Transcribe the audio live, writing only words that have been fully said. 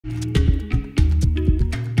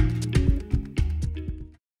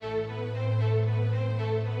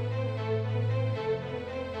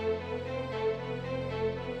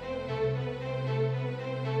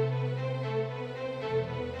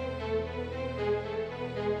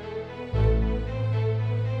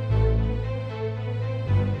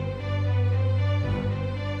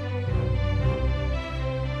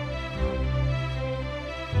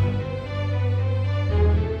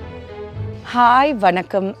Hi,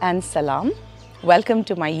 Vanakkam and Salam. Welcome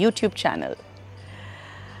to my YouTube channel.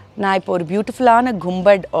 நான் இப்போ ஒரு பியூட்டிஃபுல்லான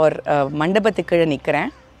கும்பட் ஒரு மண்டபத்துக்கு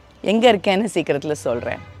நிற்கிறேன். எங்கே இருக்கேன்னு சீக்கிரத்தில்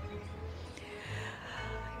சொல்கிறேன்.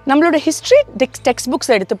 நம்மளோட ஹிஸ்ட்ரி டெக்ஸ்ட்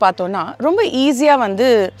புக்ஸ் எடுத்து பார்த்தோன்னா ரொம்ப ஈஸியாக வந்து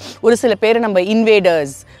ஒரு சில பேர் நம்ம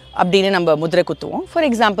இன்வேடர்ஸ் அப்படின்னு நம்ம முதிரை குத்துவோம். ஃபார்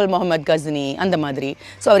எக்ஸாம்பிள் முகமது கஜினி அந்த மாதிரி.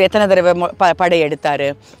 ஸோ அவர் எத்தனை தடவை படையெடுத்தார்,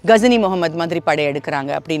 கஜினி முகமது மாதிரி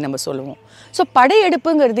படையெடுக்கிறாங்க அப்படின்னு நம்ம சொல்லுவோம். ஸோ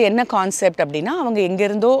படையெடுப்புங்கிறது என்ன கான்செப்ட் அப்படின்னா, அவங்க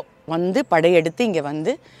எங்கேருந்தோ வந்து படையெடுத்து இங்கே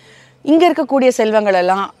வந்து இங்கே இருக்கக்கூடிய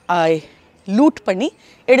செல்வங்களெல்லாம் லூட் பண்ணி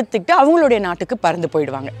எடுத்துக்கிட்டு அவங்களுடைய நாட்டுக்கு பறந்து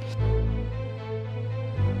போயிடுவாங்க.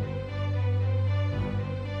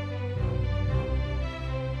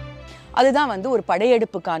 அதுதான் வந்து ஒரு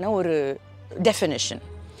படையெடுப்புக்கான ஒரு டெஃபினிஷன்.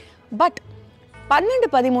 பட்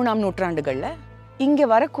 12-13ஆம் நூற்றாண்டுகளில் இங்கே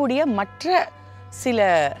வரக்கூடிய மற்ற சில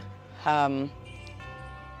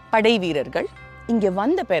படை வீரர்கள் இங்கே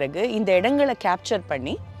வந்த பிறகு இந்த இடங்களை கேப்சர்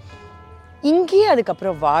பண்ணி இங்கேயே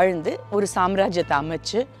அதுக்கப்புறம் வாழ்ந்து ஒரு சாம்ராஜ்யத்தை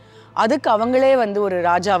அமைச்சு அதுக்கு அவங்களே வந்து ஒரு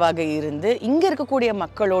ராஜாவாக இருந்து இங்கே இருக்கக்கூடிய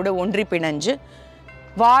மக்களோடு ஒன்றி பிணைஞ்சு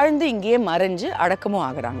வாழ்ந்து இங்கேயே மறைஞ்சு அடக்கமும்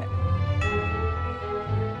ஆகுறாங்க.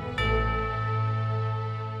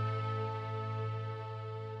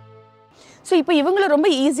 ஸோ இப்போ இவங்கள ரொம்ப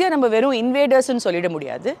ஈஸியாக நம்ம வெறும் இன்வேடர்ஸ்ன்னு சொல்லிட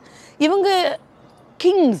முடியாது. இவங்க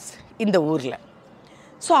கிங்ஸ் இந்த ஊரில்.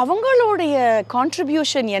 ஸோ அவங்களுடைய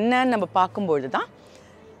கான்ட்ரிபியூஷன் என்னன்னு நம்ம பார்க்கும்பொழுது தான்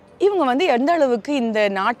இவங்க வந்து எந்த அளவுக்கு இந்த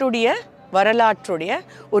நாட்டுடைய வரலாற்றுடைய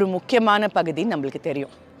ஒரு முக்கியமான பகுதின்னு நம்மளுக்கு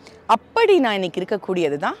தெரியும். அப்படி நான் இன்னைக்கு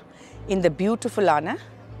இருக்கக்கூடியது தான் இந்த பியூட்டிஃபுல்லான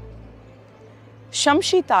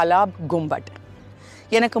ஷம்ஷி தாலாப் கும்பட்.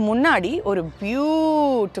 எனக்கு முன்னாடி ஒரு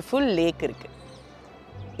பியூட்டிஃபுல் லேக் இருக்குது.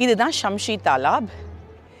 இதுதான் ஷம்ஷி தாலாப்.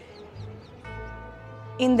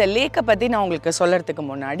 இந்த லேக்கை பற்றி நான் உங்களுக்கு சொல்கிறதுக்கு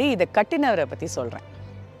முன்னாடி இதை கட்டினவரை பற்றி சொல்கிறேன்.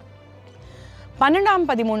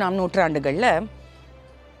 12-13ஆம் நூற்றாண்டுகளில்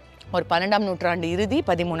ஒரு 12ஆம் நூற்றாண்டு இறுதி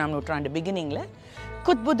 13ஆம் நூற்றாண்டு பிகினிங்கில்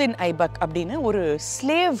குத்புதீன் ஐபக் அப்படின்னு ஒரு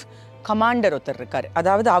ஸ்லேவ் கமாண்டர் ஒருத்தர் இருக்கார்.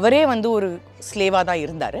 அதாவது அவரே வந்து ஒரு ஸ்லேவாக தான்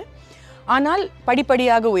இருந்தார். ஆனால்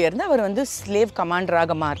படிப்படியாக உயர்ந்து அவர் வந்து ஸ்லேவ்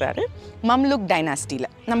கமாண்டராக மாறுறாரு மம்லுக் டைனாஸ்டியில்,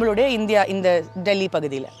 நம்மளுடைய இந்த டெல்லி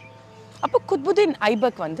பகுதியில். அப்போ குத்புதீன்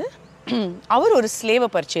ஐபக் வந்து அவர் ஒரு ஸ்லேவை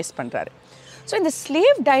பர்ச்சேஸ் பண்ணுறாரு. ஸோ இந்த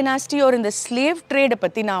ஸ்லேவ் டைனாஸ்டி ஒரு இந்த ஸ்லேவ் ட்ரேடை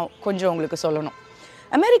பற்றி நான் கொஞ்சம் உங்களுக்கு சொல்லணும்.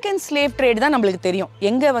 அமெரிக்கன் ஸ்லேவ் ட்ரேட் தான் நம்மளுக்கு தெரியும்.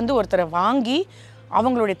 எங்கே வந்து ஒருத்தரை வாங்கி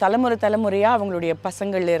அவங்களுடைய தலைமுறையாக அவங்களுடைய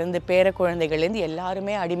பசங்கள்லேருந்து பேர குழந்தைகள்லேருந்து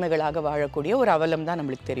எல்லாருமே அடிமைகளாக வாழக்கூடிய ஒரு அவலம் தான்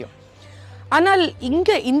நம்மளுக்கு தெரியும். ஆனால்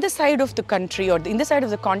இங்கே இந்த சைட் ஆஃப் த கண்ட்ரி ஒரு இந்த side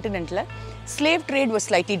of the காண்டினென்ட்டில் slave trade was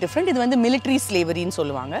slightly different. இது வந்து மிலிட்ரி ஸ்லேவரின்னு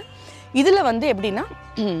சொல்லுவாங்க. இதில் வந்து எப்படின்னா,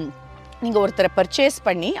 நீங்கள் ஒருத்தரை பர்ச்சேஸ்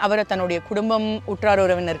பண்ணி அவரை தன்னுடைய குடும்பம் உற்றார்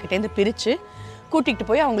உறவினர்கிட்டேருந்து பிரித்து கூட்டிகிட்டு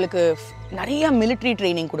போய் அவங்களுக்கு நிறையா மிலிட்ரி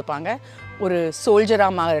ட்ரைனிங் கொடுப்பாங்க. ஒரு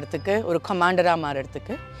சோல்ஜராக மாறுறதுக்கு, ஒரு கமாண்டராக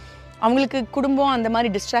மாறுறதுக்கு. அவங்களுக்கு குடும்பம் அந்த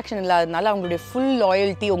மாதிரி டிஸ்ட்ராக்ஷன் இல்லாததுனால அவங்களுடைய ஃபுல்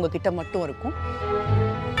லாயல்ட்டி உங்ககிட்ட மட்டும் இருக்கும்.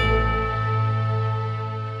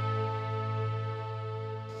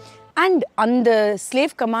 அண்ட் அந்த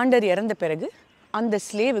ஸ்லேவ் கமாண்டர் இறந்த பிறகு அந்த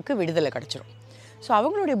ஸ்லேவுக்கு விடுதலை கிடச்சிரும். ஸோ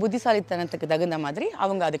அவங்களுடைய புத்திசாலித்தனத்துக்கு தகுந்த மாதிரி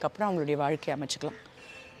அவங்க அதுக்கப்புறம் அவங்களுடைய வாழ்க்கையை அமைச்சுக்கலாம்.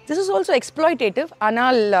 This is also exploitative.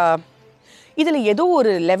 ஆனால் இதில் ஏதோ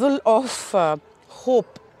ஒரு level of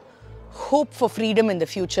hope for freedom in the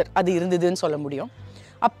future அது இருந்ததுன்னு சொல்ல முடியும்.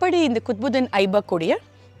 அப்படி இந்த Qutbuddin ஐபக்குடைய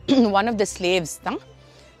one of the slaves தான்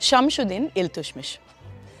ஷம்ஷுதீன் இல்துஷ்மிஷ்.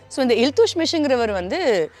 ஸோ இந்த இல்துஷ்மிஷ்ங்கிறவர் வந்து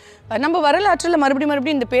நம்ம வரலாற்றில்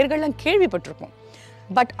மறுபடியும் இந்த பேர்கள்லாம் கேள்விப்பட்டிருப்போம்.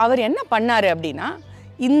 பட் அவர் என்ன பண்ணார் அப்படின்னா,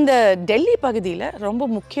 இந்த டெல்லி பகுதியில் ரொம்ப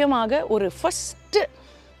முக்கியமாக ஒரு ஃபஸ்ட்டு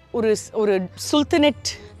ஒரு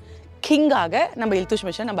சுல்தனேட் கிங்காக நம்ம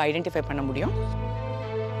இல்துஷ்மிஷை நம்ம ஐடென்டிஃபை பண்ண முடியும்.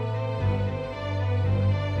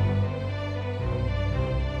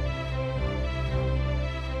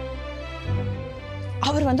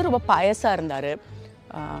 அவர் வந்து ரொம்ப பயஸாக இருந்தார்,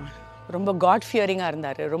 ரொம்ப காட் ஃபியரிங்காக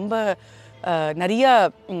இருந்தார். ரொம்ப நிறையா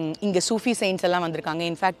இங்கே சூஃபி செயின்ட்ஸ் எல்லாம் வந்திருக்காங்க.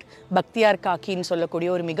 இன்ஃபேக்ட் பக்தியார் காக்கின்னு சொல்லக்கூடிய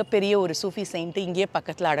ஒரு மிகப்பெரிய ஒரு சூஃபி செயின்ட்டு இங்கேயே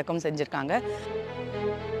பக்கத்தில் அடக்கம் செஞ்சுருக்காங்க.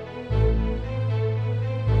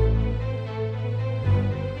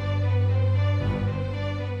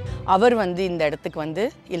 அவர் வந்து இந்த இடத்துக்கு வந்து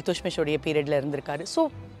இல்துஷ்மிஷோடைய பீரியடில் இருந்திருக்காரு. ஸோ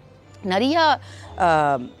நிறையா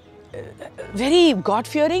வெரி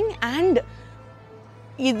காட் ஃபியரிங் அண்ட்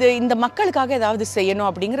இந்த மக்களுக்காக ஏதாவது செய்யணும்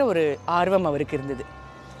அப்படிங்கிற ஒரு ஆர்வம் அவருக்கு இருந்தது.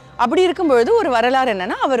 அப்படி இருக்கும்பொழுது ஒரு வரலாறு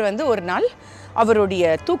என்னென்னா, அவர் வந்து ஒரு நாள் அவருடைய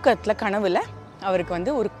தூக்கத்தில் கனவில் அவருக்கு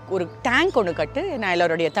வந்து ஒரு டேங்க் ஒன்று கட்டு, நான்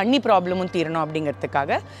எல்லாருடைய தண்ணி ப்ராப்ளமும் தீரணும்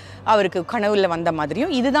அப்படிங்கிறதுக்காக அவருக்கு கனவில் வந்த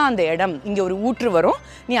மாதிரியும், இதுதான் அந்த இடம், இங்கே ஒரு ஊற்று வரும்,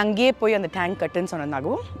 நீ அங்கேயே போய் அந்த டேங்க் கட்டுன்னு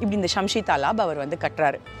சொன்னதாகவும் இப்படி இந்த ஷம்ஷி தாலாப் அவர் வந்து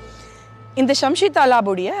கட்டுறாரு. இந்த Shamsi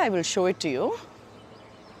தாலாபுடைய I will show it to you.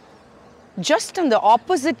 Just அந்த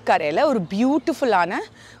ஆப்போசிட் கரையில் ஒரு பியூட்டிஃபுல்லான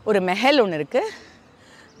ஒரு மெஹல் ஒன்று இருக்குது,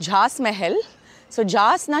 ஜாஸ் மெஹல். ஸோ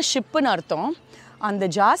ஜாஸ்னால் ஷிப்புன்னு அர்த்தம். அந்த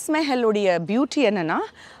ஜாஸ் மெஹலுடைய பியூட்டி என்னென்னா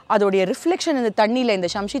அதோடைய ரிஃப்ளெக்ஷன் இந்த தண்ணியில் இந்த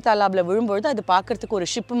ஷம்ஷி தாலாபில் விழும்பொழுது அது பார்க்குறதுக்கு ஒரு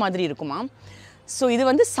ஷிப்பு மாதிரி இருக்குமா. ஸோ இது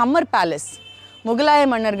வந்து சம்மர் பேலஸ். முகலாய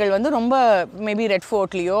மன்னர்கள் வந்து ரொம்ப மேபி ரெட்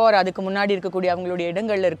ஃபோர்ட்லேயோ ஒரு அதுக்கு முன்னாடி இருக்கக்கூடிய அவங்களுடைய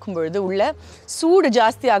இடங்களில் இருக்கும்பொழுது உள்ள சூடு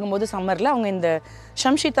ஜாஸ்தி ஆகும்போது சம்மரில் அவங்க இந்த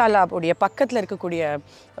ஷம்ஷி தாலாபுடைய பக்கத்தில் இருக்கக்கூடிய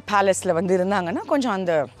பேலஸில் வந்து இருந்தாங்கன்னா கொஞ்சம்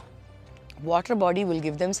அந்த water body will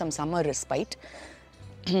give them some summer respite.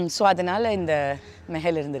 So அதனால் இந்த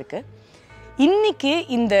மெஹல் இருந்திருக்கு. இன்றைக்கி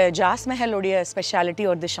இந்த ஜாஸ் மெஹலுடைய ஸ்பெஷாலிட்டி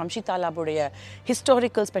ஒரு ஷம்ஷி தாலாபுடைய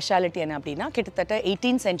ஹிஸ்டாரிக்கல் ஸ்பெஷாலிட்டி என்ன அப்படின்னா, கிட்டத்தட்ட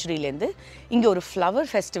 18th centuryலேருந்து இங்கே ஒரு ஃப்ளவர்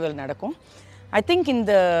ஃபெஸ்டிவல் நடக்கும். ஐ திங்க்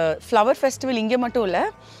இந்த ஃப்ளவர் ஃபெஸ்டிவல் இங்கே மட்டும் இல்லை,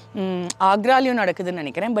 ஆக்ராலையும் நடக்குதுன்னு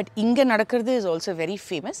நினைக்கிறேன். பட் இங்கே நடக்கிறது இஸ் ஆல்சோ வெரி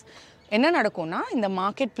ஃபேமஸ். என்ன நடக்கும்னா, இந்த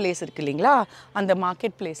மார்க்கெட் பிளேஸ் இருக்குது இல்லைங்களா, அந்த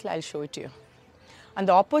மார்க்கெட் பிளேஸில் ஐ ஷோ இட் யூ.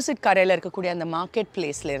 அந்த ஆப்போசிட் கரையில் இருக்கக்கூடிய அந்த மார்க்கெட்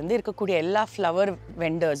பிளேஸ்லேருந்து இருக்கக்கூடிய எல்லா ஃப்ளவர்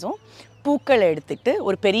வெண்டர்ஸும் பூக்களை எடுத்துகிட்டு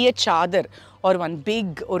ஒரு பெரிய சாதர் ஒரு ஒன்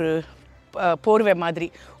பிக் ஒரு போர்வை மாதிரி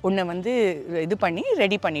ஒன்று வந்து இது பண்ணி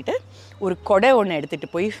ரெடி பண்ணிவிட்டு ஒரு கொடை ஒன்று எடுத்துகிட்டு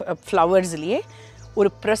போய் ஃப்ளவர்ஸ்லேயே ஒரு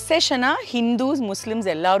ப்ரொசெஷனாக ஹிந்துஸ் முஸ்லிம்ஸ்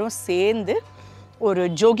எல்லோரும் சேர்ந்து ஒரு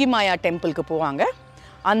ஜோகிமாயா டெம்பிளுக்கு போவாங்க.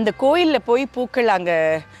 அந்த கோயிலில் போய் பூக்கள் அங்கே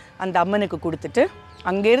அந்த அம்மனுக்கு கொடுத்துட்டு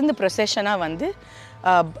அங்கேருந்து ப்ரொசெஷனாக வந்து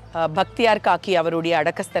பக்தியார் காக்கி அவருடைய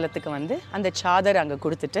அடக்கஸ்தலத்துக்கு வந்து அந்த சாதர் அங்கே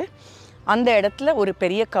கொடுத்துட்டு அந்த இடத்துல ஒரு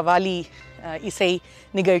பெரிய கவாலி இசை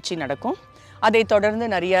நிகழ்ச்சி நடக்கும். அதை தொடர்ந்து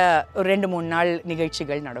நிறைய 2-3 நாள்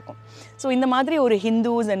நிகழ்ச்சிகள் நடக்கும். ஸோ இந்த மாதிரி ஒரு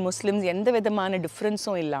ஹிந்துஸ் அண்ட் முஸ்லிம்ஸ் எந்த விதமான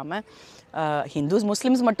டிஃப்ரென்ஸும் இல்லாமல், ஹிந்துஸ்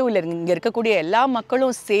முஸ்லிம்ஸ் மட்டும் இல்லை, இங்கே இருக்கக்கூடிய எல்லா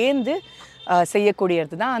மக்களும் சேர்ந்து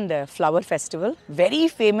செய்யக்கூடியது தான் அந்த flower festival. Very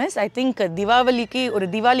famous. I think தீபாவளிக்கு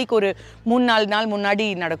ஒரு 3-4 நாள் முன்னாடி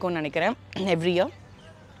நடக்கும்னு நினைக்கிறேன் எவ்ரி இயர்.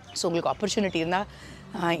 ஸோ உங்களுக்கு ஆப்பர்ச்சுனிட்டி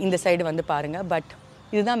இருந்தால் இந்த சைடு வந்து பாருங்கள். பட்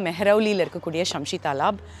இதுதான் மெஹரௌலியில் இருக்கக்கூடிய ஷம்ஷி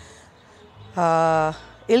தாலாப்.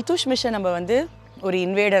 இல்துஷ்மிஷை நம்ம வந்து ஒரு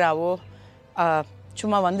இன்வேடராகவோ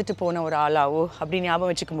சும்மா வந்துட்டு போன ஒரு ஆளாவோ அப்படி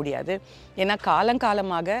ஞாபகம் வச்சுக்க முடியாது. ஏன்னா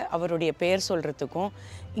காலங்காலமாக அவருடைய பெயர் சொல்கிறதுக்கும்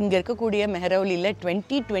இங்கே இருக்கக்கூடிய மெஹரௌலியில்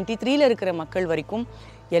 2023 இருக்கிற மக்கள் வரைக்கும்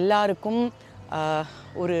எல்லாருக்கும்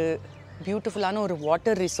ஒரு பியூட்டிஃபுல்லான ஒரு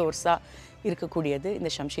வாட்டர் ரிசோர்ஸாக இருக்கக்கூடியது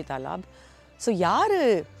இந்த ஷம்ஷி தாலாப். ஸோ யார்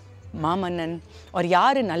மாமன்னன் ஒரு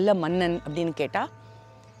யார் நல்ல மன்னன் அப்படின்னு கேட்டால்,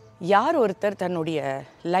 யார் ஒருத்தர் தன்னுடைய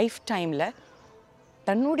லைஃப் டைமில்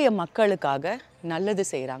தன்னுடைய மக்களுக்காக நல்லது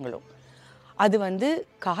செய்கிறாங்களோ அது வந்து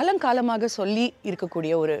காலங்காலமாக சொல்லி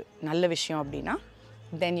இருக்கக்கூடிய ஒரு நல்ல விஷயம் அப்படின்னா,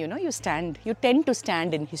 then you tend to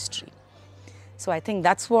stand in history. So I think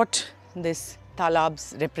that's what this talabs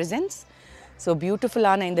represents. So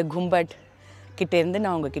beautiful-ஆன இந்த கும்பட் கிட்ட இருந்து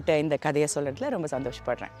நான் உங்ககிட்ட இந்த கதையை சொல்கிறதுல ரொம்ப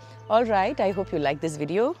சந்தோஷப்படுறேன். All right, I hope you like this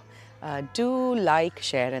video. Do like,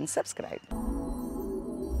 share and subscribe.